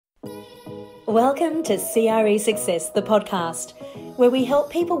Welcome to CRE Success, the podcast, where we help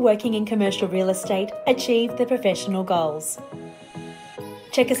people working in commercial real estate achieve their professional goals.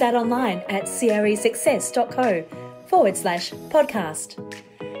 Check us out online at cresuccess.co/podcast.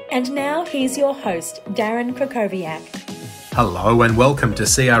 And now here's your host, Darren Krakowiak. Hello and welcome to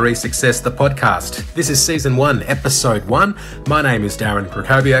CRE Success, the podcast. This is Season 1, Episode 1. My name is Darren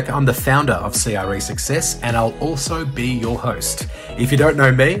Krakowiak. I'm the founder of CRE Success and I'll also be your host. If you don't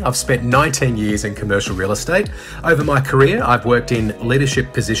know me, I've spent 19 years in commercial real estate. Over my career, I've worked in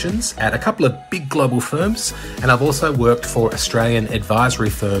leadership positions at a couple of big global firms, and I've also worked for Australian advisory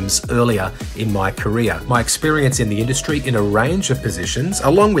firms earlier in my career. My experience in the industry in a range of positions,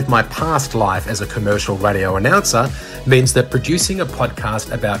 along with my past life as a commercial radio announcer, means that producing a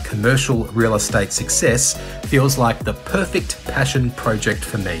podcast about commercial real estate success feels like the perfect passion project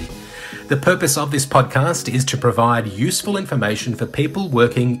for me. The purpose of this podcast is to provide useful information for people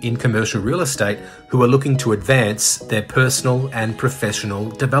working in commercial real estate who are looking to advance their personal and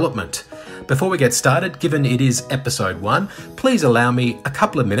professional development. Before we get started, given it is Episode 1, please allow me a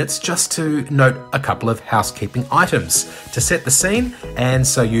couple of minutes just to note a couple of housekeeping items to set the scene and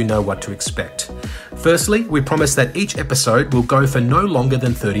so you know what to expect. Firstly, we promise that each episode will go for no longer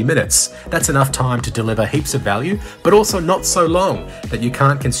than 30 minutes. That's enough time to deliver heaps of value, but also not so long that you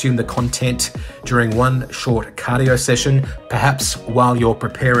can't consume the content during one short cardio session, perhaps while you're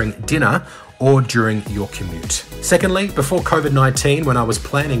preparing dinner or during your commute. Secondly, before COVID-19, when I was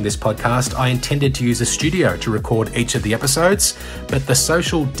planning this podcast, I intended to use a studio to record each of the episodes, but the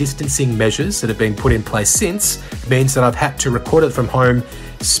social distancing measures that have been put in place since means that I've had to record it from home,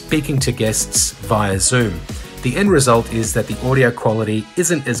 speaking to guests via Zoom. The end result is that the audio quality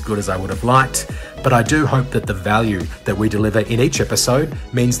isn't as good as I would have liked, but I do hope that the value that we deliver in each episode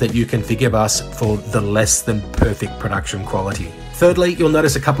means that you can forgive us for the less than perfect production quality. Thirdly, you'll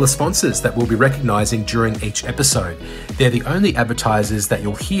notice a couple of sponsors that we'll be recognising during each episode. They're the only advertisers that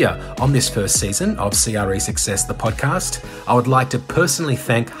you'll hear on this first season of CRE Success, the podcast. I would like to personally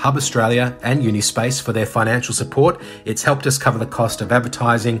thank Hub Australia and Unispace for their financial support. It's helped us cover the cost of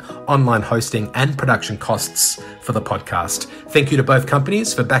advertising, online hosting and production costs for the podcast. Thank you to both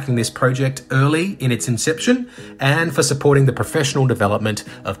companies for backing this project early in its inception and for supporting the professional development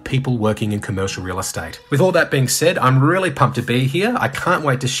of people working in commercial real estate. With all that being said, I'm really pumped to be here. I can't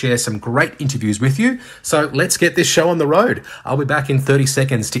wait to share some great interviews with you. So let's get this show on the road. I'll be back in 30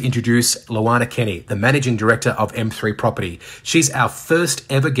 seconds to introduce Luana Kenny, the Managing Director of m3property. She's our first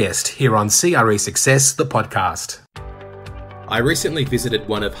ever guest here on CRE Success, the podcast. I recently visited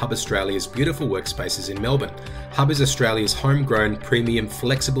one of Hub Australia's beautiful workspaces in Melbourne. Hub is Australia's homegrown premium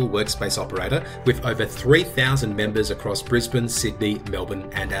flexible workspace operator with over 3,000 members across Brisbane, Sydney, Melbourne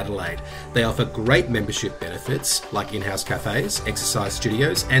and Adelaide. They offer great membership benefits like in-house cafes, exercise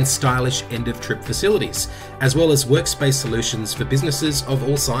studios and stylish end-of-trip facilities, as well as workspace solutions for businesses of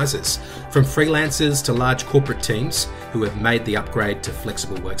all sizes, from freelancers to large corporate teams who have made the upgrade to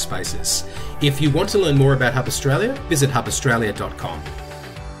flexible workspaces. If you want to learn more about Hub Australia, visit hubaustralia.com.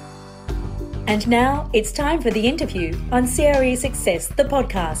 And now it's time for the interview on CRE Success, the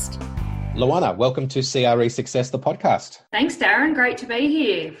podcast. Luana, welcome to CRE Success, the podcast. Thanks, Darren. Great to be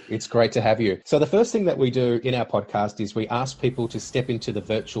here. It's great to have you. So the first thing that we do in our podcast is we ask people to step into the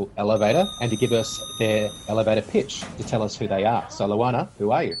virtual elevator and to give us their elevator pitch to tell us who they are. So Luana,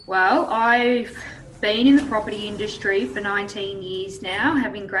 who are you? Well, I've been in the property industry for 19 years now,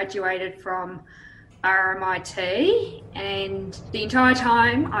 having graduated from RMIT, and the entire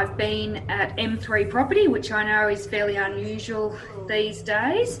time I've been at m3property, which I know is fairly unusual these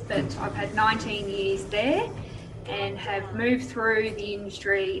days, but I've had 19 years there and have moved through the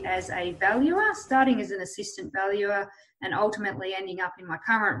industry as a valuer, starting as an assistant valuer and ultimately ending up in my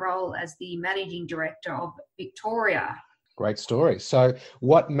current role as the Managing Director of Victoria. Great story. So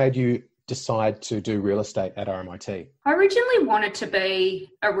what made you decide to do real estate at RMIT? I originally wanted to be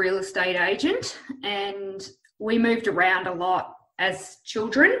a real estate agent, and we moved around a lot as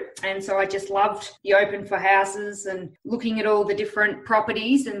children, and so I just loved the open for houses and looking at all the different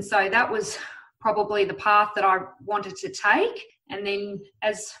properties, and so that was probably the path that I wanted to take. And then,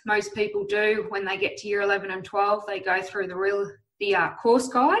 as most people do when they get to year 11 and 12, they go through the course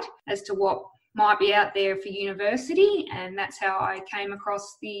guide as to what might be out there for university, and that's how I came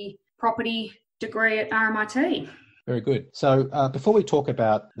across the property degree at RMIT. Very good. So before we talk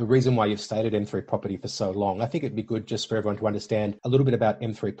about the reason why you've stayed at M3 Property for so long, I think it'd be good just for everyone to understand a little bit about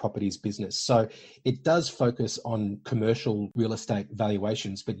M3 Property's business. So it does focus on commercial real estate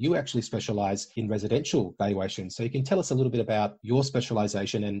valuations, but you actually specialize in residential valuations. So you can tell us a little bit about your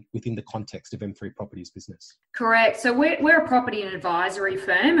specialization and within the context of M3 Property's business. Correct. So we're a property and advisory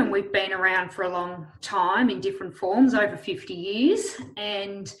firm, and we've been around for a long time in different forms, over 50 years.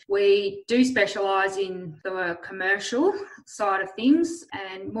 And we do specialise in the commercial side of things,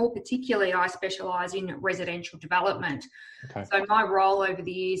 and more particularly, I specialise in residential development. Okay. So my role over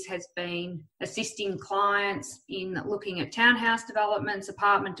the years has been assisting clients in looking at townhouse developments,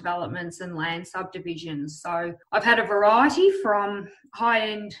 apartment developments, and land subdivisions. So I've had a variety from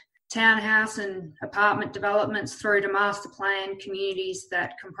high-end townhouse and apartment developments through to master plan communities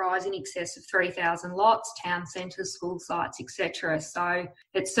that comprise in excess of 3,000 lots, town centres, school sites, etc. So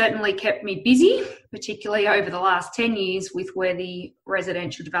it's certainly kept me busy, particularly over the last 10 years with where the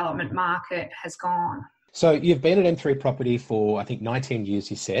residential development market has gone. So you've been at M3 Property for, I think, 19 years,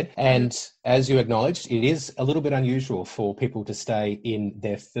 you said. And as you acknowledged, it is a little bit unusual for people to stay in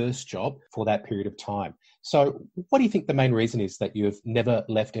their first job for that period of time. So what do you think the main reason is that you've never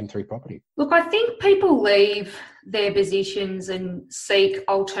left M3 Property? Look, I think people leave their positions and seek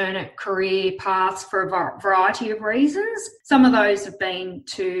alternate career paths for a variety of reasons. Some of those have been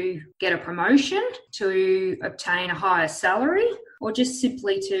to get a promotion, to obtain a higher salary, or just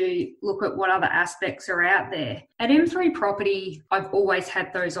simply to look at what other aspects are out there. At M3 Property, I've always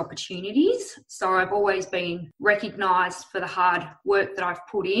had those opportunities. So I've always been recognised for the hard work that I've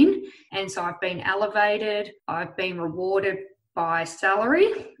put in. And so I've been elevated, I've been rewarded by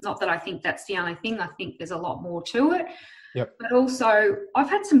salary. Not that I think that's the only thing, I think there's a lot more to it. Yep. But also, I've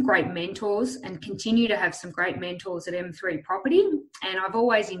had some great mentors and continue to have some great mentors at M3 Property. And I've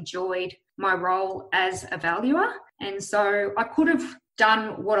always enjoyed my role as a valuer. And so I could have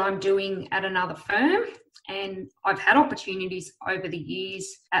done what I'm doing at another firm. And I've had opportunities over the years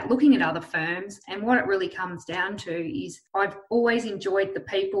at looking at other firms. And what it really comes down to is I've always enjoyed the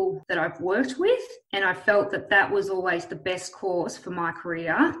people that I've worked with. And I felt that that was always the best course for my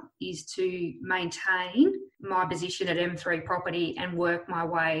career, is to maintain my position at M3 Property and work my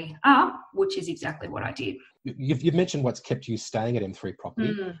way up, which is exactly what I did. You've mentioned what's kept you staying at M3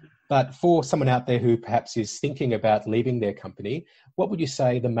 Property, but for someone out there who perhaps is thinking about leaving their company, what would you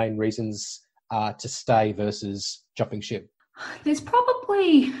say the main reasons are to stay versus jumping ship? There's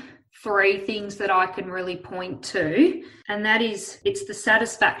probably three things that I can really point to, and that is it's the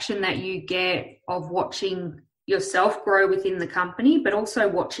satisfaction that you get of watching yourself grow within the company, but also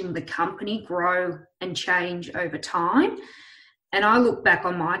watching the company grow and change over time. And I look back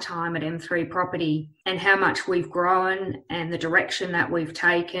on my time at M3 Property and how much we've grown and the direction that we've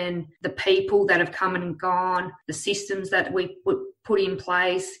taken, the people that have come and gone, the systems that we've put in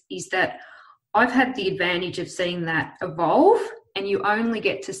place, is that I've had the advantage of seeing that evolve, and you only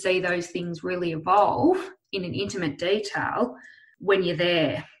get to see those things really evolve in an intimate detail when you're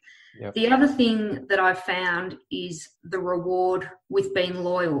there. Yep. The other thing that I've found is the reward with being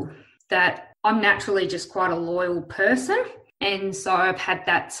loyal, that I'm naturally just quite a loyal person. And so I've had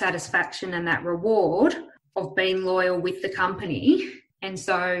that satisfaction and that reward of being loyal with the company. And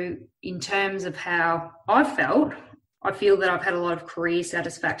so in terms of how I've felt, I feel that I've had a lot of career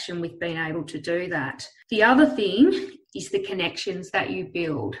satisfaction with being able to do that. The other thing is the connections that you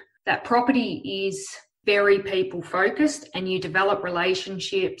build. That property is very people focused, and you develop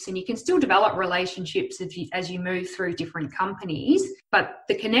relationships, and you can still develop relationships as you move through different companies. But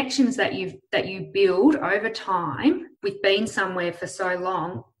the connections that you build over time with being somewhere for so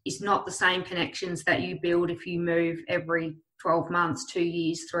long is not the same connections that you build if you move every 12 months, 2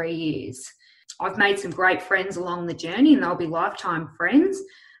 years, 3 years. I've made some great friends along the journey, and they'll be lifetime friends,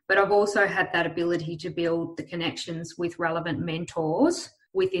 but I've also had that ability to build the connections with relevant mentors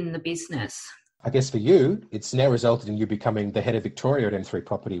within the business. I guess for you, it's now resulted in you becoming the head of Victoria at M3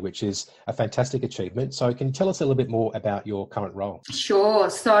 Property, which is a fantastic achievement. So can you tell us a little bit more about your current role? Sure.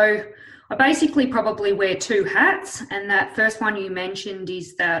 So I basically probably wear two hats, and that first one you mentioned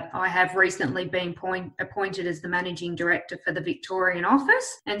is that I have recently been appointed as the Managing Director for the Victorian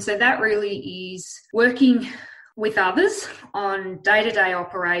office. And so that really is working with others on day-to-day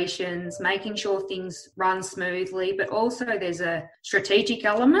operations, making sure things run smoothly, but also there's a strategic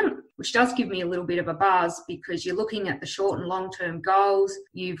element, which does give me a little bit of a buzz, because you're looking at the short and long-term goals.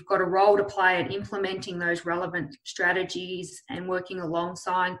 You've got a role to play at implementing those relevant strategies and working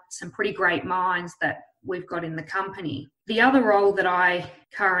alongside some pretty great minds that we've got in the company. The other role that I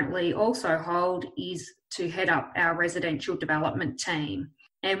currently also hold is to head up our residential development team.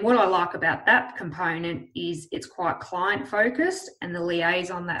 And what I like about that component is it's quite client focused, and the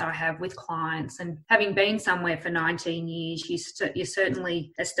liaison that I have with clients. And having been somewhere for 19 years, you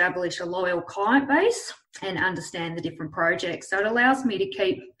certainly establish a loyal client base and understand the different projects. So it allows me to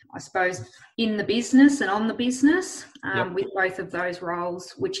keep, I suppose, in the business and on the business with both of those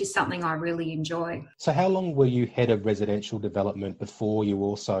roles, which is something I really enjoy. So how long were you head of residential development before you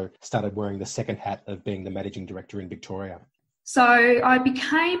also started wearing the second hat of being the managing director in Victoria? So I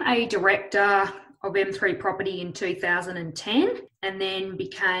became a director of m3property in 2010 and then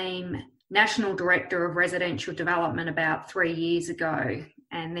became national director of residential development about 3 years ago,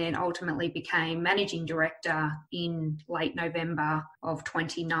 and then ultimately became managing director in late November of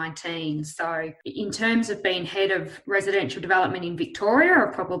 2019. So in terms of being head of residential development in Victoria,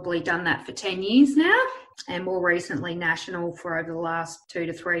 I've probably done that for 10 years now, and more recently national for over the last 2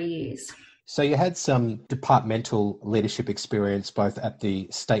 to 3 years. So you had some departmental leadership experience both at the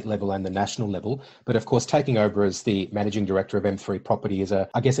state level and the national level, but of course taking over as the managing director of m3property is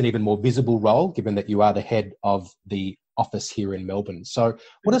an even more visible role, given that you are the head of the office here in Melbourne. So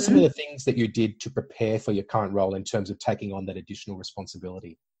what are some of the things that you did to prepare for your current role in terms of taking on that additional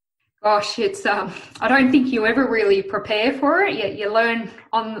responsibility? Gosh, it's I don't think you ever really prepare for it. You learn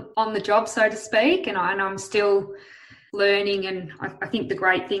on the job, so to speak, and I'm still learning. And I think the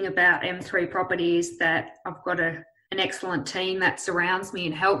great thing about m3property is that I've got an excellent team that surrounds me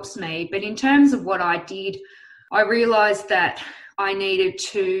and helps me. But in terms of what I did, I realised that I needed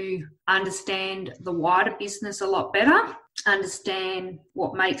to understand the wider business a lot better, understand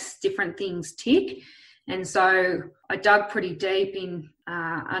what makes different things tick. And so I dug pretty deep in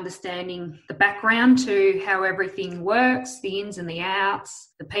understanding the background to how everything works, the ins and the outs,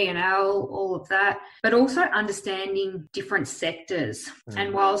 the P&L, all of that, but also understanding different sectors.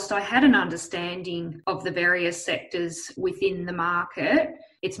 And whilst I had an understanding of the various sectors within the market,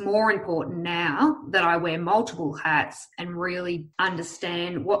 it's more important now that I wear multiple hats and really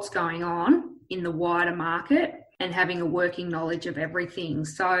understand what's going on in the wider market and having a working knowledge of everything.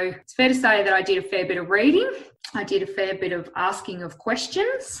 So it's fair to say that I did a fair bit of reading. I did a fair bit of asking of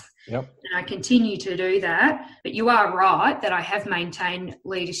questions. Yep. And I continue to do that. But you are right that I have maintained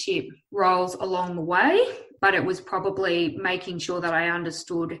leadership roles along the way, but it was probably making sure that I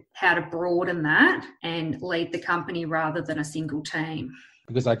understood how to broaden that and lead the company rather than a single team.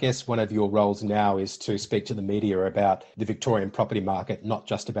 Because I guess one of your roles now is to speak to the media about the Victorian property market, not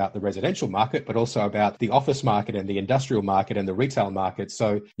just about the residential market, but also about the office market and the industrial market and the retail market.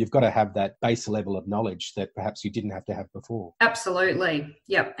 So you've got to have that base level of knowledge that perhaps you didn't have to have before. Absolutely.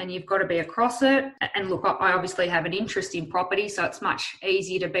 Yep. And you've got to be across it. And look, I obviously have an interest in property, so it's much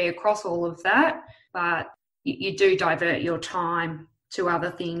easier to be across all of that. But you do divert your time to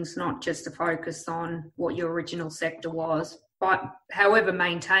other things, not just to focus on what your original sector was. But however,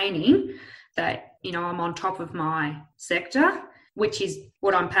 maintaining that, I'm on top of my sector, which is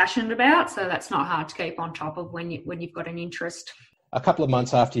what I'm passionate about. So that's not hard to keep on top of when you've got an interest. A couple of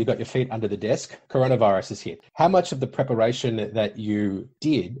months after you got your feet under the desk, coronavirus has hit. How much of the preparation that you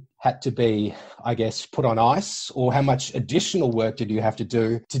did had to be, put on ice, or how much additional work did you have to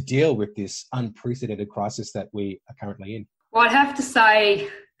do to deal with this unprecedented crisis that we are currently in? Well, I'd have to say,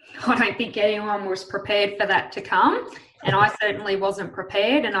 I don't think anyone was prepared for that to come. And I certainly wasn't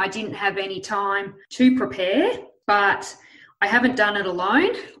prepared, and I didn't have any time to prepare, but I haven't done it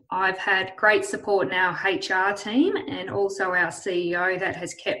alone. I've had great support in our HR team and also our CEO that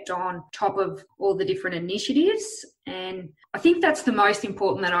has kept on top of all the different initiatives. And I think that's the most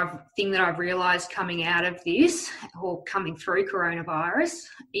important thing that I've realised coming out of this, or coming through coronavirus,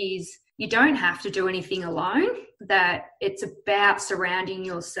 is you don't have to do anything alone, that it's about surrounding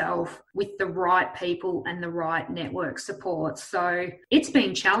yourself with the right people and the right network support. So it's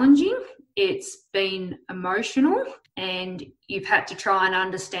been challenging, it's been emotional, and you've had to try and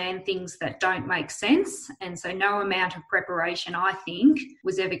understand things that don't make sense. And so no amount of preparation, I think,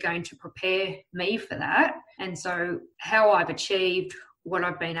 was ever going to prepare me for that. And so how I've achieved what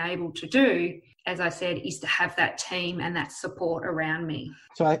I've been able to do, as I said, is to have that team and that support around me.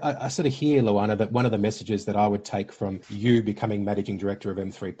 So I sort of hear, Luana, that one of the messages that I would take from you becoming managing director of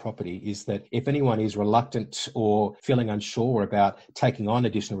m3property is that if anyone is reluctant or feeling unsure about taking on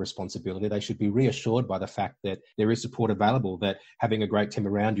additional responsibility, they should be reassured by the fact that there is support available, that having a great team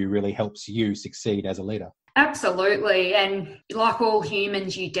around you really helps you succeed as a leader. Absolutely. And like all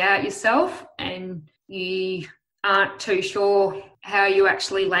humans, you doubt yourself and you aren't too sure how you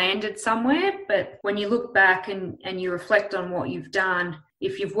actually landed somewhere. But when you look back and you reflect on what you've done,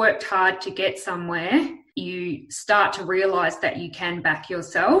 if you've worked hard to get somewhere, you start to realise that you can back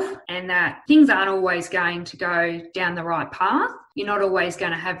yourself and that things aren't always going to go down the right path. You're not always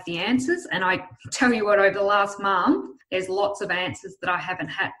going to have the answers. And I tell you what, over the last month, there's lots of answers that I haven't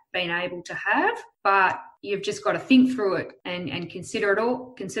been able to have, but you've just got to think through it and consider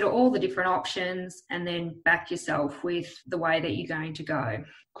all the different options, and then back yourself with the way that you're going to go.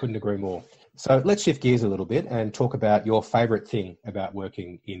 Couldn't agree more. So let's shift gears a little bit and talk about your favourite thing about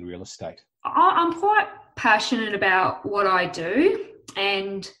working in real estate. I'm quite passionate about what I do,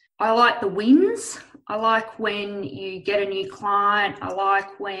 and I like the wins. I like when you get a new client. I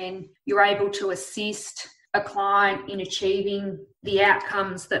like when you're able to assist a client in achieving the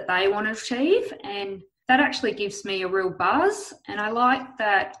outcomes that they want to achieve, and that actually gives me a real buzz. And I like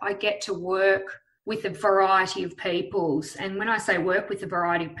that I get to work with a variety of people. And when I say work with a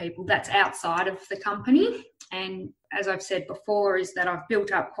variety of people, that's outside of the company. And as I've said before, is that I've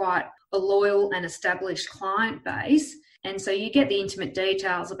built up quite a loyal and established client base. And so you get the intimate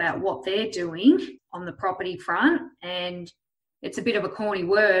details about what they're doing on the property front. And it's a bit of a corny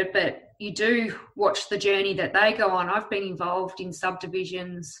word, but you do watch the journey that they go on. I've been involved in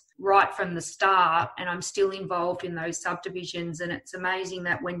subdivisions right from the start, and I'm still involved in those subdivisions. And it's amazing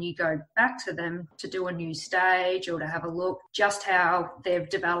that when you go back to them to do a new stage or to have a look, just how they've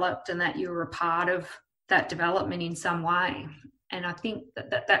developed and that you're a part of that development in some way. And I think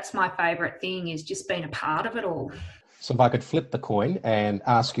that's my favourite thing, is just being a part of it all. So if I could flip the coin and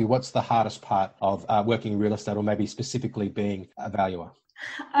ask you, what's the hardest part of working in real estate, or maybe specifically being a valuer?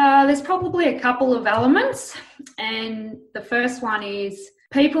 There's probably a couple of elements. And the first one is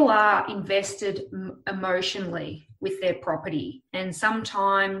people are invested emotionally with their property. And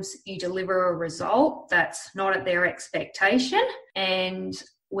sometimes you deliver a result that's not at their expectation. And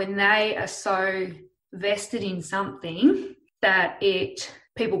when they are so vested in something that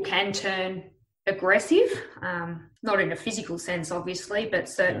people can turn aggressive, not in a physical sense, obviously, but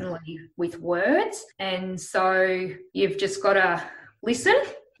certainly with words. And so you've just got to listen,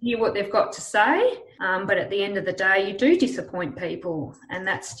 hear what they've got to say. But at the end of the day, you do disappoint people, and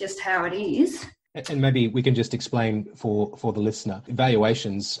that's just how it is. And maybe we can just explain for the listener.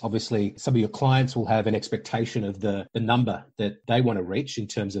 Valuations, obviously, some of your clients will have an expectation of the number that they want to reach in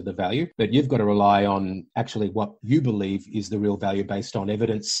terms of the value, but you've got to rely on actually what you believe is the real value based on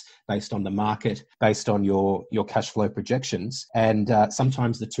evidence, based on the market, based on your cash flow projections. And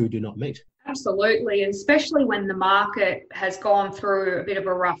sometimes the two do not meet. Absolutely, and especially when the market has gone through a bit of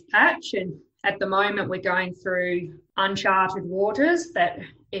a rough patch. And at the moment, we're going through uncharted waters that,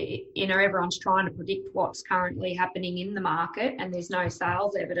 everyone's trying to predict what's currently happening in the market, and there's no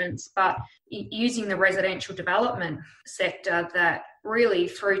sales evidence. But using the residential development sector, that really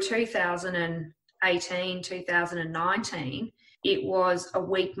through 2018, 2019, it was a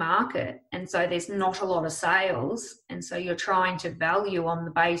weak market. And so there's not a lot of sales. And so you're trying to value on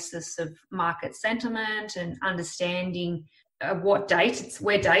the basis of market sentiment and understanding where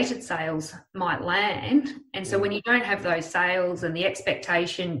dated sales might land. And so when you don't have those sales and the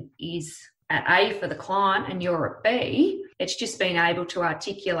expectation is at A for the client and you're at B, it's just being able to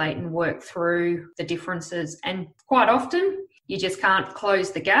articulate and work through the differences. And quite often you just can't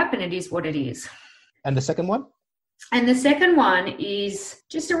close the gap, and it is what it is. And the second one? And the second one is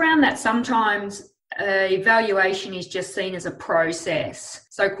just around that sometimes evaluation is just seen as a process.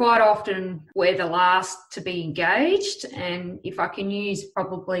 So quite often we're the last to be engaged. And if I can use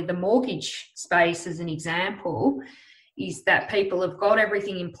probably the mortgage space as an example, is that people have got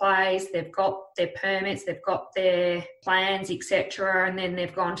everything in place, they've got their permits, they've got their plans, etc., and then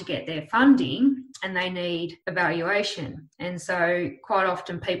they've gone to get their funding and they need evaluation. And so quite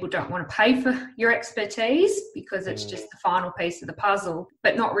often people don't want to pay for your expertise because it's just the final piece of the puzzle,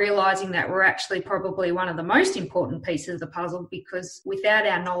 but not realising that we're actually probably one of the most important pieces of the puzzle, because without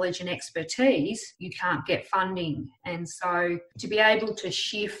our knowledge and expertise, you can't get funding. And so to be able to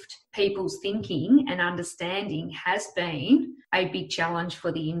shift people's thinking and understanding has been a big challenge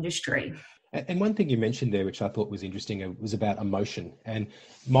for the industry. And one thing you mentioned there, which I thought was interesting, was about emotion. And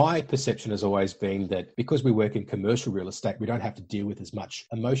my perception has always been that because we work in commercial real estate, we don't have to deal with as much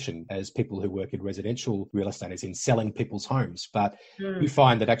emotion as people who work in residential real estate, as in selling people's homes. But we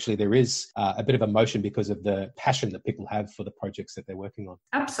find that actually there is a bit of emotion because of the passion that people have for the projects that they're working on.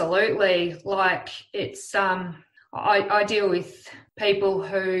 Absolutely. Like it's, I deal with people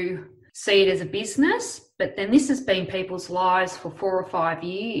who see it as a business, but then this has been people's lives for 4 or 5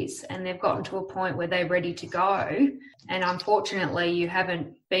 years, and they've gotten to a point where they're ready to go. And unfortunately, you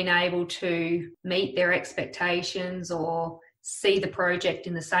haven't been able to meet their expectations or see the project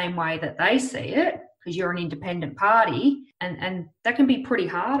in the same way that they see it, because you're an independent party, and that can be pretty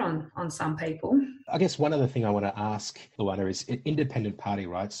hard on some people. I guess one other thing I want to ask, Luana, is independent party,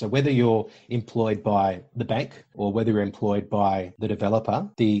 right? So whether you're employed by the bank or whether you're employed by the developer,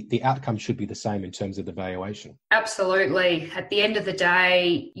 the outcome should be the same in terms of the valuation. Absolutely. At the end of the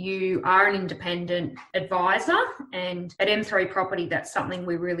day, you are an independent advisor, and at m3property, that's something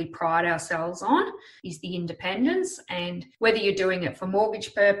we really pride ourselves on, is the independence. And whether you're doing it for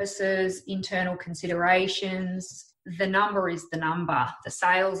mortgage purposes, internal considerations, the number is the number. The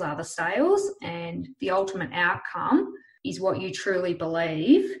sales are the sales, and the ultimate outcome is what you truly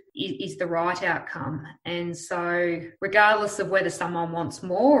believe is the right outcome. And so regardless of whether someone wants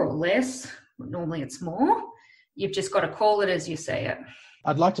more or less, normally it's more, you've just got to call it as you see it.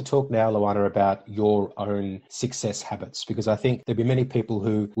 I'd like to talk now, Luana, about your own success habits, because I think there'll be many people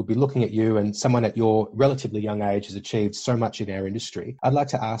who would be looking at you, and someone at your relatively young age has achieved so much in our industry. I'd like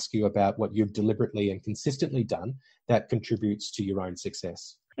to ask you about what you've deliberately and consistently done that contributes to your own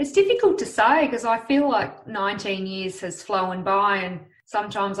success. It's difficult to say because I feel like 19 years has flown by, and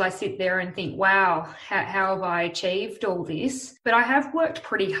sometimes I sit there and think, wow, how have I achieved all this? But I have worked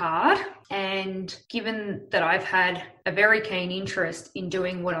pretty hard, and given that I've had a very keen interest in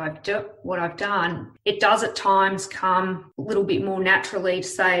doing what I've done, it does at times come a little bit more naturally to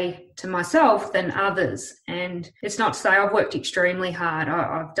say to myself than others. And it's not to say I've worked extremely hard.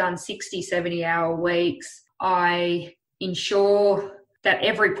 I've done 60, 70-hour weeks. I ensure that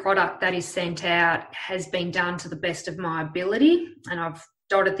every product that is sent out has been done to the best of my ability, and I've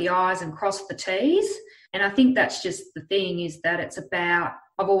dotted the I's and crossed the T's. And I think that's just the thing, is that it's about,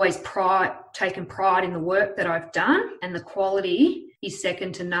 I've always taken pride in the work that I've done, and the quality is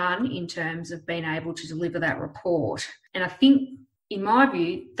second to none in terms of being able to deliver that report. And I think, in my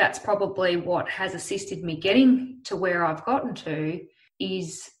view, that's probably what has assisted me getting to where I've gotten to,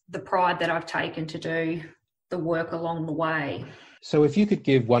 is the pride that I've taken to do the work along the way. So if you could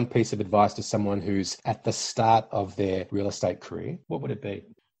give one piece of advice to someone who's at the start of their real estate career, what would it be?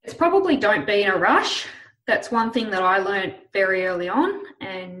 It's probably don't be in a rush. That's one thing that I learned very early on.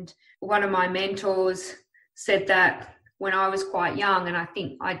 And one of my mentors said that when I was quite young, and I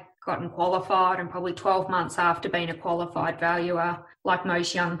think I'd gotten qualified, and probably 12 months after being a qualified valuer, like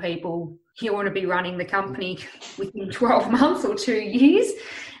most young people, you want to be running the company within 12 months or 2 years,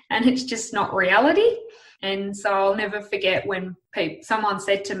 and it's just not reality. And so I'll never forget when someone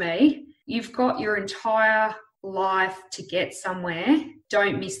said to me, you've got your entire life to get somewhere,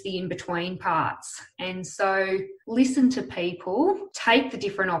 don't miss the in-between parts. And so listen to people, take the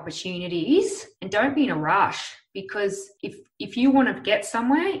different opportunities, and don't be in a rush, because if you want to get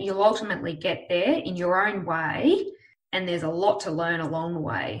somewhere, you'll ultimately get there in your own way, and there's a lot to learn along the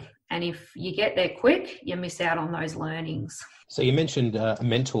way. And if you get there quick, you miss out on those learnings. So you mentioned a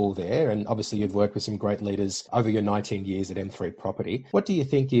mentor there, and obviously you've worked with some great leaders over your 19 years at m3property. What do you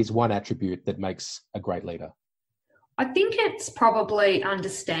think is one attribute that makes a great leader? I think it's probably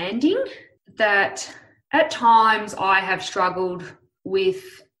understanding that at times I have struggled with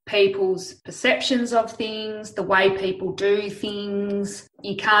people's perceptions of things, the way people do things.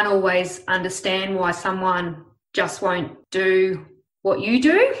 You can't always understand why someone just won't do what you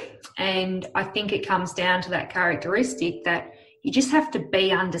do. And I think it comes down to that characteristic that you just have to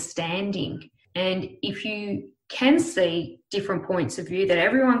be understanding. And if you can see different points of view, that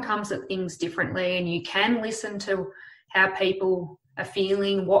everyone comes at things differently, and you can listen to how people are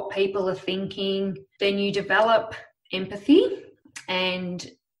feeling, what people are thinking, then you develop empathy, and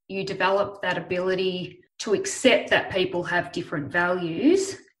you develop that ability to accept that people have different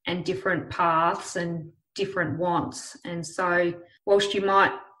values and different paths and different wants. And so whilst you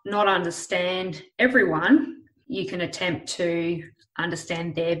might not understand everyone, you can attempt to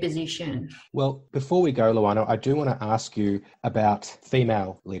understand their position. Well, before we go, Luana, I do want to ask you about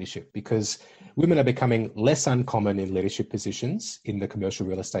female leadership, because women are becoming less uncommon in leadership positions in the commercial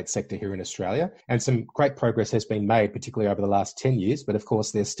real estate sector here in Australia. And some great progress has been made, particularly over the last 10 years, but of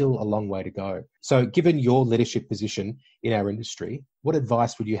course, there's still a long way to go. So given your leadership position in our industry, what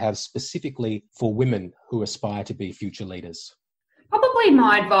advice would you have specifically for women who aspire to be future leaders? Probably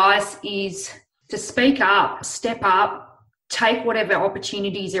my advice is to speak up, step up, take whatever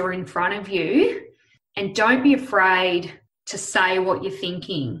opportunities are in front of you, and don't be afraid to say what you're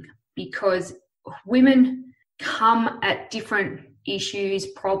thinking, because women come at different issues,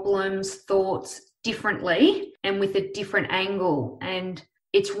 problems, thoughts differently and with a different angle. And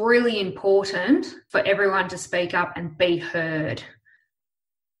it's really important for everyone to speak up and be heard.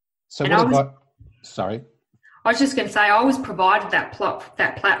 So I was just going to say, I was provided that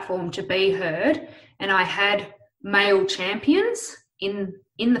platform to be heard, and I had male champions in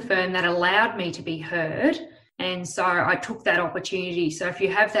the firm that allowed me to be heard. And so I took that opportunity. So if you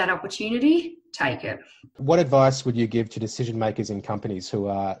have that opportunity, take it. What advice would you give to decision makers in companies who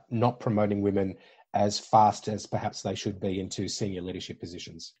are not promoting women as fast as perhaps they should be into senior leadership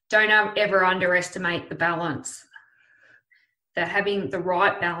positions? Don't ever underestimate the balance. That having the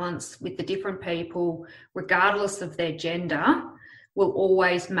right balance with the different people, regardless of their gender, will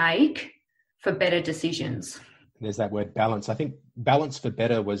always make for better decisions. There's that word balance. I think balance for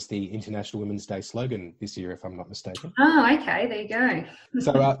better was the International Women's Day slogan this year, if I'm not mistaken. Oh, okay. There you go.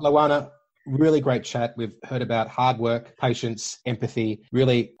 So, Luana, really great chat. We've heard about hard work, patience, empathy,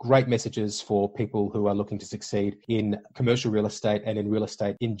 really great messages for people who are looking to succeed in commercial real estate and in real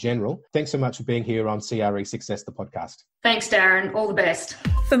estate in general. Thanks so much for being here on CRE Success, the podcast. Thanks, Darren. All the best.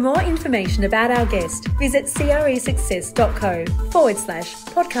 For more information about our guest, visit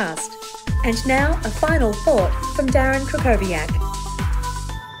cresuccess.co/podcast. And now a final thought from Darren Krakowiak.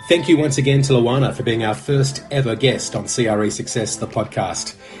 Thank you once again to Luana for being our first ever guest on CRE Success, the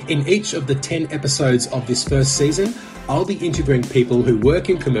podcast. In each of the 10 episodes of this first season, I'll be interviewing people who work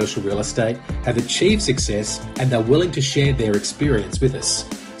in commercial real estate, have achieved success, and are willing to share their experience with us.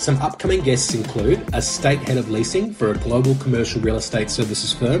 Some upcoming guests include a state head of leasing for a global commercial real estate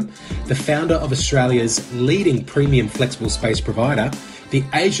services firm, the founder of Australia's leading premium flexible space provider, the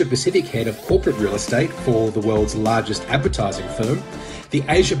Asia Pacific head of corporate real estate for the world's largest advertising firm, the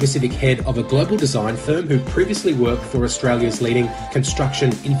Asia Pacific head of a global design firm who previously worked for Australia's leading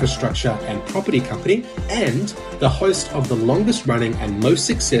construction, infrastructure and property company, and the host of the longest running and most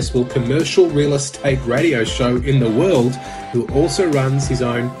successful commercial real estate radio show in the world, who also runs his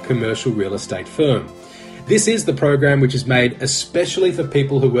own commercial real estate firm. This is the program which is made especially for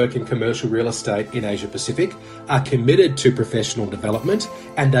people who work in commercial real estate in Asia Pacific, are committed to professional development,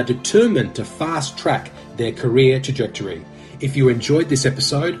 and are determined to fast track their career trajectory. If you enjoyed this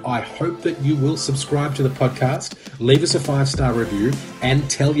episode, I hope that you will subscribe to the podcast, leave us a 5-star review, and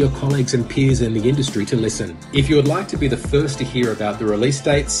tell your colleagues and peers in the industry to listen. If you would like to be the first to hear about the release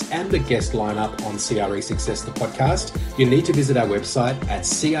dates and the guest lineup on CRE Success, the podcast, you need to visit our website at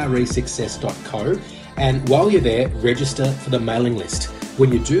cresuccess.co. And while you're there, register for the mailing list. When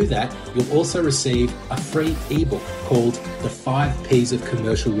you do that, you'll also receive a free ebook called The 5 Ps of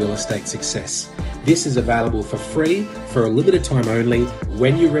Commercial Real Estate Success. This is available for free for a limited time only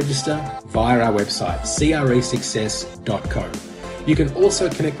when you register via our website, cresuccess.co. You can also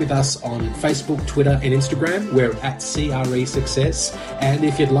connect with us on Facebook, Twitter and Instagram. We're at CRE Success. And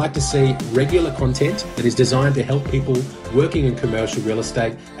if you'd like to see regular content that is designed to help people working in commercial real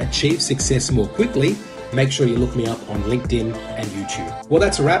estate achieve success more quickly, make sure you look me up on LinkedIn and YouTube. Well,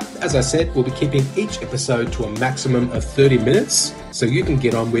 that's a wrap. As I said, we'll be keeping each episode to a maximum of 30 minutes so you can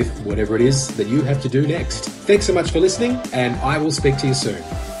get on with whatever it is that you have to do next. Thanks so much for listening, and I will speak to you soon.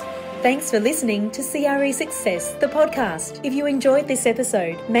 Thanks for listening to CRE Success, the podcast. If you enjoyed this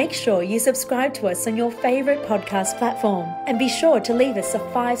episode, make sure you subscribe to us on your favourite podcast platform and be sure to leave us a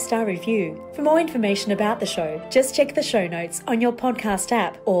 5-star review. For more information about the show, just check the show notes on your podcast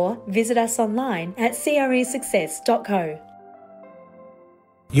app or visit us online at cresuccess.co.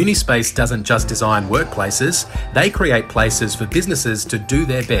 Unispace doesn't just design workplaces, they create places for businesses to do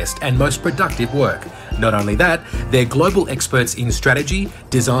their best and most productive work. Not only that, their global experts in strategy,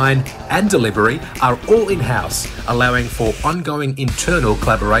 design and delivery are all in-house, allowing for ongoing internal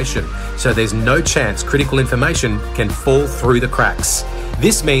collaboration, so there's no chance critical information can fall through the cracks.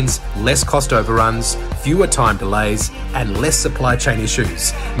 This means less cost overruns, fewer time delays and less supply chain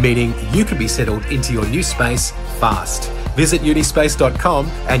issues, meaning you can be settled into your new space fast. Visit unispace.com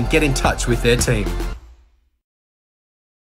and get in touch with their team.